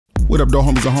What up, though,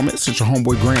 homies and homies? It's your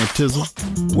homeboy Grand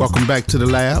Tizzle. Welcome back to the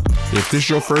lab. If this is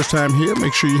your first time here,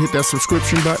 make sure you hit that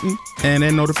subscription button and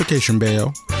that notification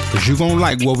bell, because you're going to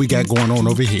like what we got going on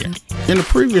over here. In the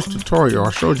previous tutorial,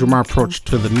 I showed you my approach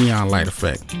to the neon light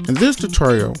effect. In this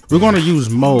tutorial, we're going to use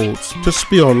modes to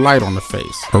spill light on the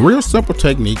face. A real simple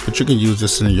technique, but you can use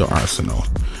this in your arsenal.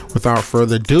 Without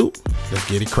further ado, let's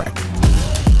get it cracking.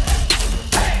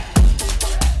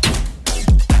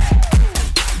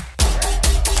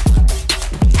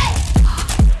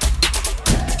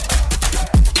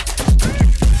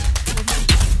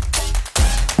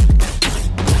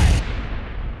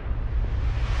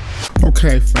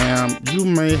 Okay, fam, you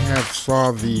may have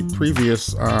saw the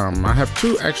previous, I have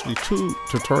two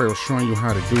tutorials showing you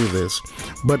how to do this,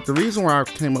 but the reason why I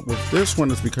came up with this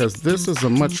one is because this is a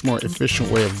much more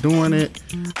efficient way of doing it.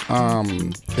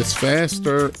 It's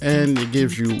faster and it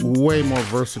gives you way more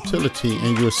versatility,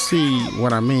 and you'll see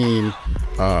what I mean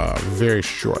very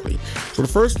shortly. So the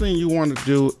first thing you want to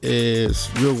do is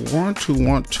you'll want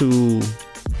to,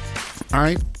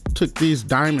 I took these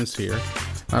diamonds here.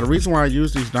 Now, the reason why I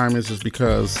use these diamonds is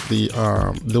because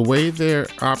the way they're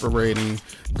operating,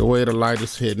 the way the light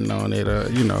is hitting on it,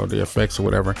 you know, the effects or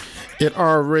whatever, it's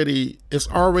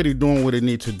already doing what it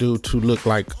needs to do to look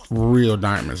like real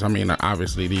diamonds. I mean,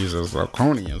 obviously these are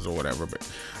zirconians or whatever, but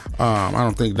I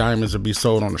don't think diamonds would be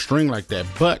sold on a string like that.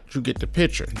 But you get the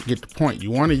picture, you get the point.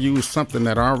 You want to use something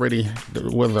that already,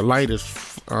 where the light is,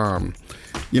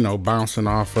 you know, bouncing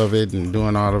off of it and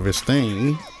doing all of its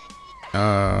thing.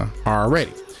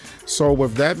 Already. So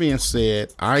with that being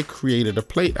said, I created a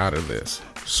plate out of this.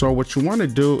 So what you want to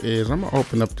do is, I'm gonna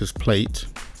open up this plate,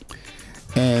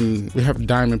 and we have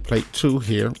diamond plate 2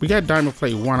 here. We got diamond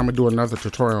plate 1. I'm gonna do another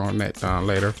tutorial on that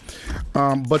later.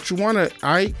 But you want to,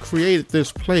 I created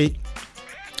this plate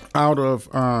out of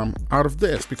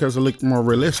this because it looked more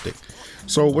realistic.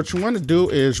 So what you want to do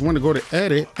is you want to go to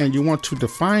edit, and you want to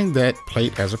define that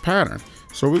plate as a pattern.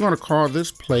 So we're going to call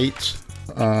this plate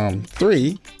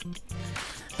 3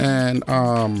 and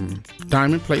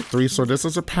diamond plate 3. So this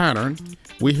is a pattern.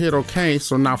 We hit OK.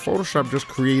 So now Photoshop just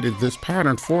created this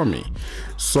pattern for me.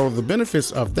 So the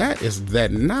benefits of that is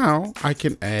that now I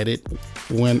can add it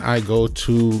when I go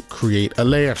to create a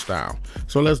layer style.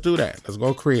 So let's do that. Let's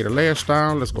go create a layer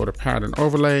style. Let's go to pattern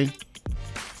overlay,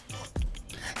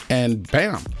 and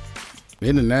bam,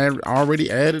 it already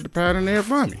added the pattern there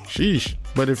for me. Sheesh.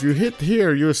 But if you hit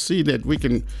here, you'll see that we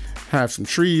can have some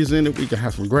trees in it, we can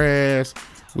have some grass,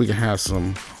 we can have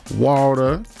some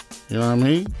water, you know what I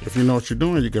mean? If you know what you're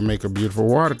doing, you can make a beautiful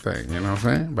water thing, you know what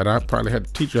I'm saying? But I probably had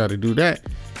to teach you how to do that.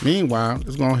 Meanwhile,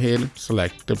 let's go ahead and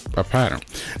select a pattern.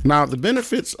 Now, the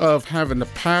benefits of having the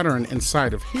pattern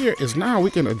inside of here is now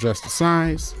we can adjust the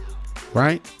size,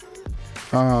 right?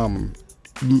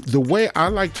 The way I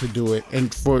like to do it,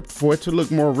 and for it to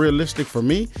look more realistic for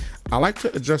me, I like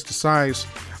to adjust the size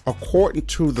according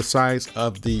to the size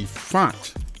of the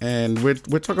font, and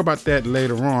we'll talk about that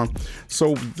later on.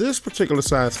 So this particular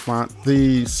size font,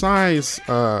 the size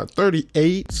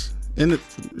 38, and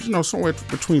you know, somewhere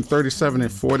between 37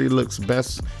 and 40 looks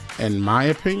best in my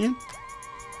opinion.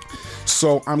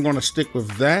 So I'm going to stick with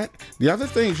that. The other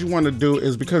things you want to do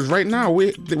is, because right now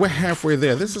we're halfway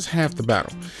there. This is half the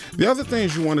battle. The other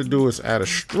things you want to do is add a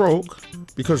stroke,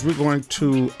 because we're going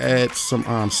to add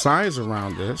some size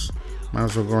around this. Might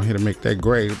as well go ahead and make that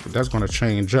gray, but that's going to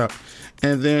change up.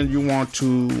 And then you want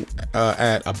to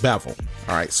add a bevel.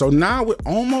 All right, so now we're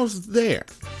almost there,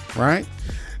 right?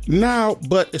 Now,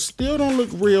 but it still don't look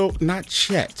real, not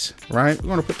yet, right? We're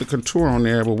gonna put the contour on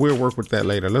there, but we'll work with that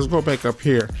later. Let's go back up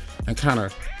here and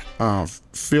kind of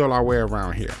feel our way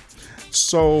around here.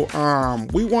 So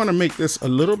we want to make this a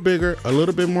little bigger, a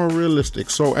little bit more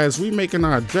realistic. So as we making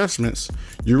our adjustments,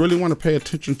 you really want to pay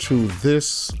attention to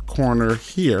this corner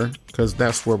here, because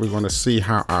that's where we're going to see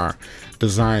how our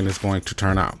design is going to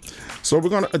turn out. So we're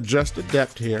going to adjust the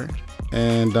depth here,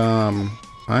 and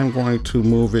I'm going to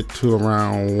move it to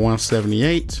around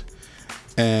 178,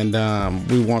 and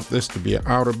we want this to be an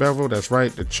outer bevel. That's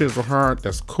right, the chisel heart,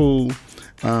 that's cool.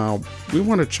 We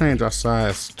want to change our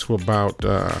size to about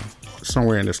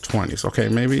somewhere in this 20s. Okay,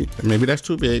 maybe that's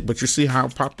too big, but you see how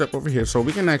it popped up over here, so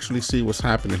we can actually see what's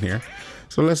happening here.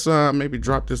 So let's maybe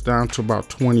drop this down to about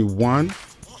 21.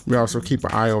 We also keep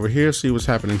an eye over here, see what's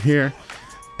happening here,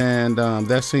 and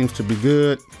that seems to be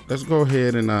good. Let's go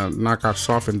ahead and knock our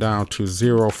soften down to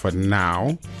 0 for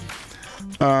now.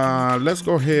 Let's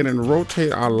go ahead and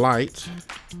rotate our light,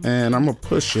 and I'm gonna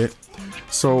push it.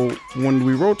 So when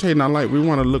we rotate our light, we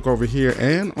want to look over here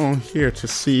and on here to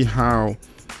see how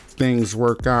things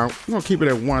work out. I'm gonna keep it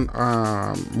at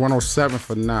 107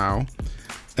 for now,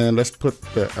 And let's put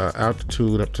the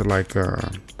altitude up to like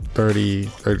 30,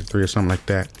 33 or something like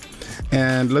that.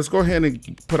 And let's go ahead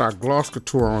and put our gloss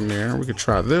couture on there. We could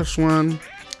try this one.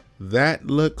 That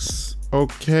looks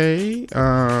okay.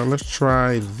 Let's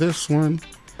try this one.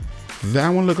 That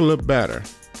one look a little better.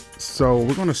 So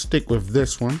we're gonna stick with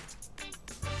this one.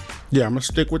 Yeah, I'm gonna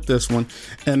stick with this one.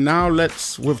 And now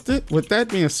let's, with that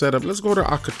being set up, let's go to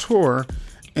our couture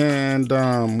and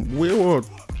we will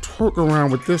twerk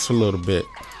around with this a little bit.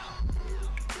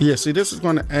 Yeah, see, this is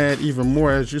gonna add even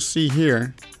more. As you see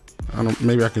here,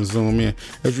 maybe I can zoom in.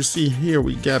 As you see here,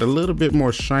 we got a little bit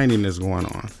more shininess going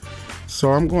on.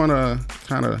 So I'm gonna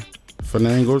kind of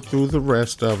finagle through the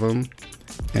rest of them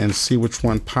and see which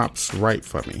one pops right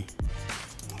for me.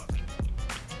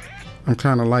 I'm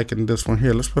kind of liking this one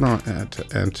here. Let's put on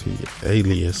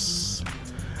anti-alias.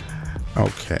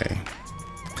 Okay.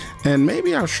 And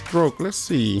maybe our stroke, let's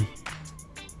see.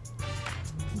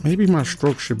 Maybe my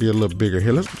stroke should be a little bigger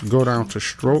here. Let's go down to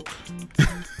stroke.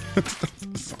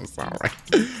 Sounds all right.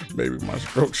 Maybe my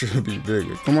stroke should be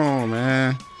bigger. Come on,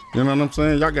 man. You know what I'm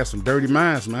saying? Y'all got some dirty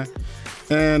minds, man.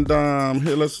 And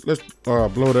here, let's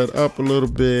blow that up a little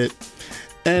bit.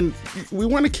 And we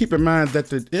want to keep in mind that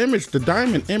the image, the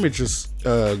diamond image is,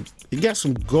 it got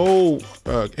some gold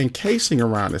encasing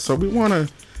around it. So we want to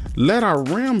let our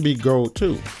rim be gold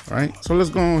too, right? So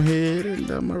let's go ahead and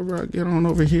get on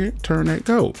over here, turn that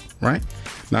gold, right?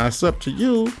 Now it's up to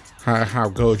you how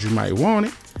gold you might want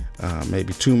it.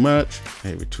 Maybe too much,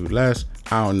 maybe too less,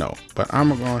 I don't know. But I'm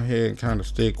gonna go ahead and kind of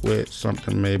stick with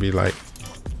something maybe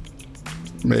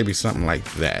something like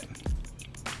that.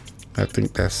 I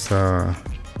think that's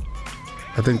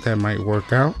I think that might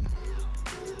work out.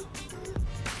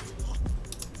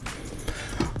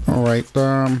 All right,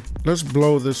 let's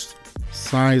blow this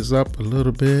size up a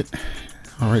little bit.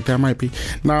 All right, that might be.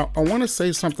 Now, I want to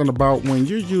say something about when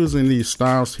you're using these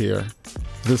styles here,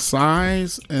 the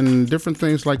size and different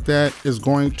things like that is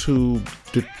going to,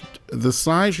 the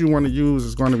size you want to use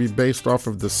is going to be based off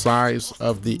of the size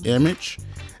of the image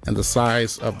and the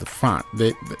size of the font.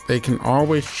 They can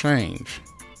always change.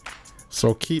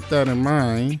 So keep that in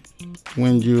mind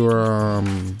when you're,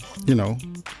 you know,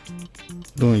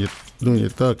 doing your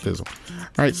thug thizzle. All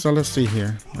right, so let's see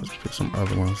here. Let's pick some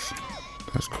other ones.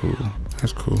 That's cool.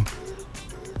 That's cool.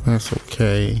 That's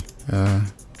okay. All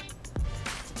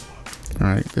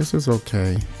right, this is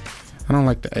okay. I don't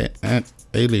like the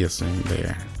aliasing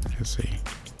there. Let's see.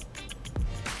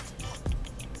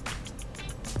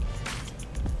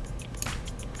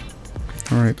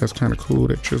 All right, that's kind of cool.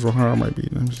 That chisel hard might be,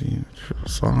 let me see,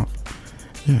 soft.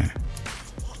 Yeah,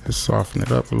 let's soften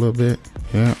it up a little bit.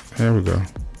 Yeah, there we go.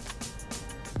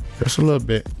 Just a little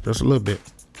bit, just a little bit.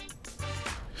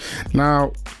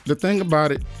 Now, the thing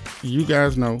about it, you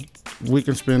guys know, we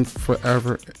can spend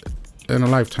forever in a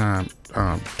lifetime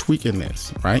tweaking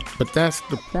this, right? But that's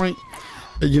the point.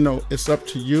 You know, it's up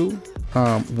to you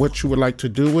what you would like to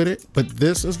do with it. But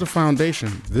this is the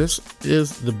foundation. This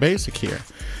is the basic here.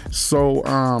 So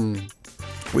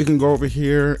we can go over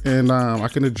here and I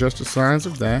can adjust the size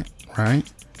of that, right?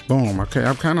 Boom. Okay,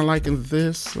 I'm kind of liking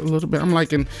this a little bit. I'm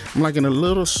liking a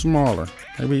little smaller.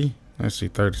 Maybe, let's see,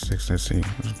 36. Let's see.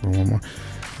 Let's go one more.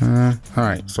 All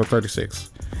right, so 36,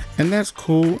 and that's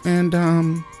cool. And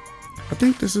I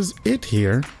think this is it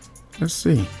here. Let's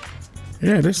see.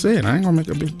 Yeah, that's it. I ain't gonna make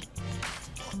a big.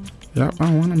 Yep, I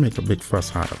don't want to make a big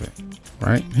fuss out of it.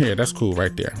 Right here, that's cool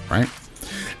right there. Right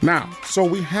now, so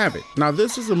we have it. Now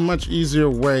this is a much easier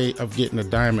way of getting a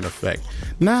diamond effect.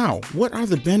 Now, what are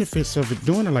the benefits of it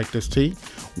doing it like this, T?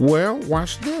 Well,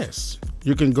 watch this.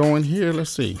 You can go in here. Let's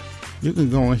see. You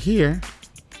can go in here,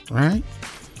 right?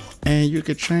 And you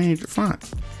can change the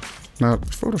font. Now,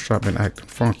 Photoshop been acting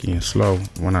funky and slow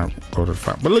when I go to the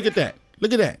font. But look at that.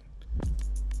 Look at that.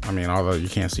 I mean, although you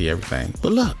can't see everything,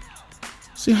 but look,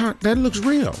 see how that looks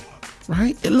real,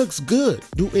 right? It looks good,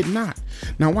 do it not?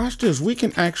 Now watch this, we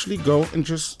can actually go and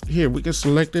just, here, we can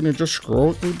select it and just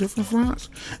scroll through different fonts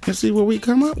and see what we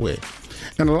come up with.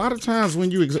 And a lot of times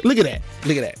when you, look at that,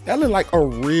 that look like a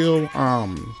real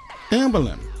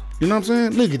emblem, you know what I'm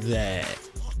saying? Look at that,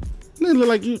 it look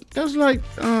like you, that's like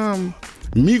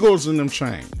Migos in them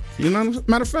chain. You know,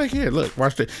 matter of fact, here, look,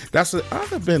 watch this. That's the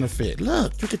other benefit.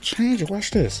 Look, you could change it. Watch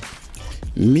this.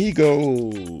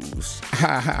 Migos.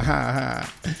 Ha ha ha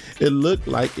ha. It looked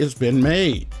like it's been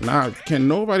made. Now, can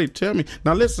nobody tell me?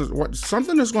 Now, listen,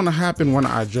 something is going to happen when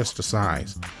I adjust the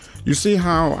size. You see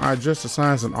how I adjust the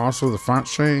size and also the font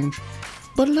change?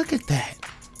 But look at that.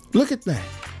 Look at that.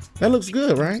 That looks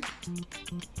good, right?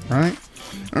 All right.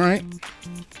 All right.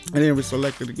 And then we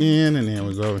select it again, and then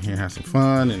we go over here and have some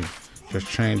fun and just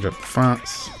change up the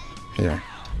fonts here.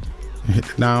 Hit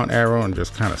the down arrow and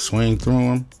just kind of swing through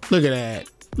them. Look at that.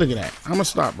 Look at that. I'm gonna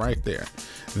stop right there.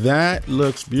 That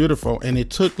looks beautiful, and it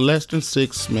took less than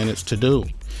 6 minutes to do.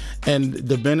 And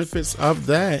the benefits of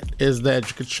that is that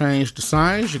you could change the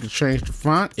size, you could change the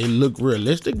font. It looked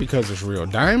realistic because it's real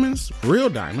diamonds, real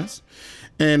diamonds.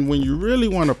 And when you really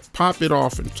want to pop it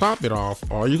off and top it off,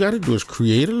 all you got to do is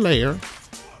create a layer,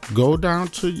 go down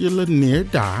to your linear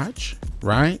dodge,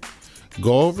 right?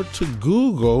 Go over to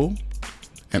Google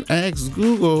and ask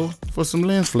Google for some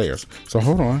lens flares. So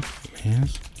hold on,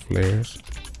 lens flares,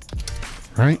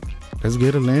 right? Let's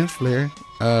get a lens flare.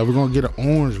 We're gonna get an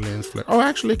orange lens flare. Oh,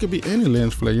 actually it could be any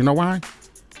lens flare. You know why?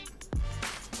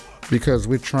 Because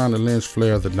we're trying to lens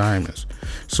flare the diamonds.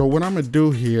 So what I'm gonna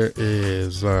do here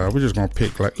is we're just gonna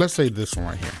pick, like, let's say this one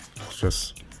right here. Let's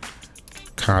just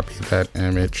copy that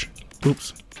image.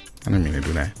 Oops, I didn't mean to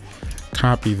do that.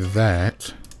 Copy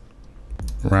that,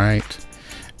 right?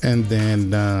 And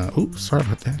then, oops, sorry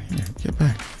about that. Here, get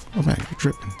back, go back, you're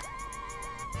tripping.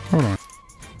 Hold on.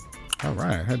 All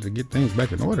right, I had to get things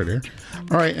back in order there.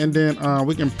 All right, and then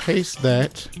we can paste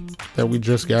that we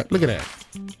just got. Look at that.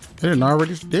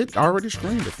 It already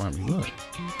screened it for me, look.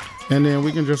 And then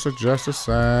we can just adjust the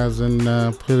size and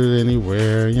put it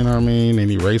anywhere, you know what I mean?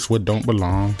 And erase what don't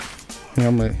belong. And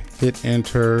I'm gonna hit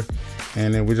enter,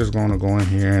 and then we're just gonna go in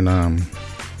here and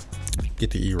get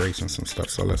to erasing some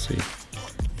stuff. So let's see.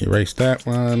 Erase that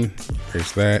one,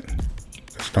 erase that.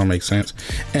 Just don't make sense.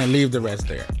 And leave the rest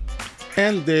there.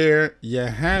 And there you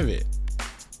have it.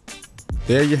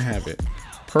 There you have it.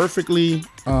 Perfectly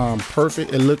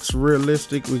perfect. It looks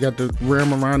realistic. We got the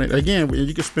rim around it. Again,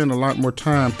 you can spend a lot more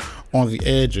time on the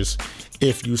edges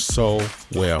if you so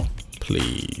well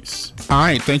please. All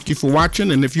right, thank you for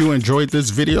watching. And if you enjoyed this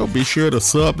video, be sure to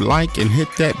sub, like, and hit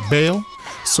that bell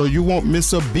so you won't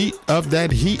miss a beat of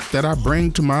that heat that I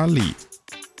bring to my elite.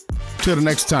 Till the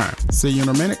next time. See you in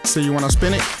a minute. See you when I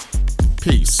spin it.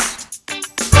 Peace.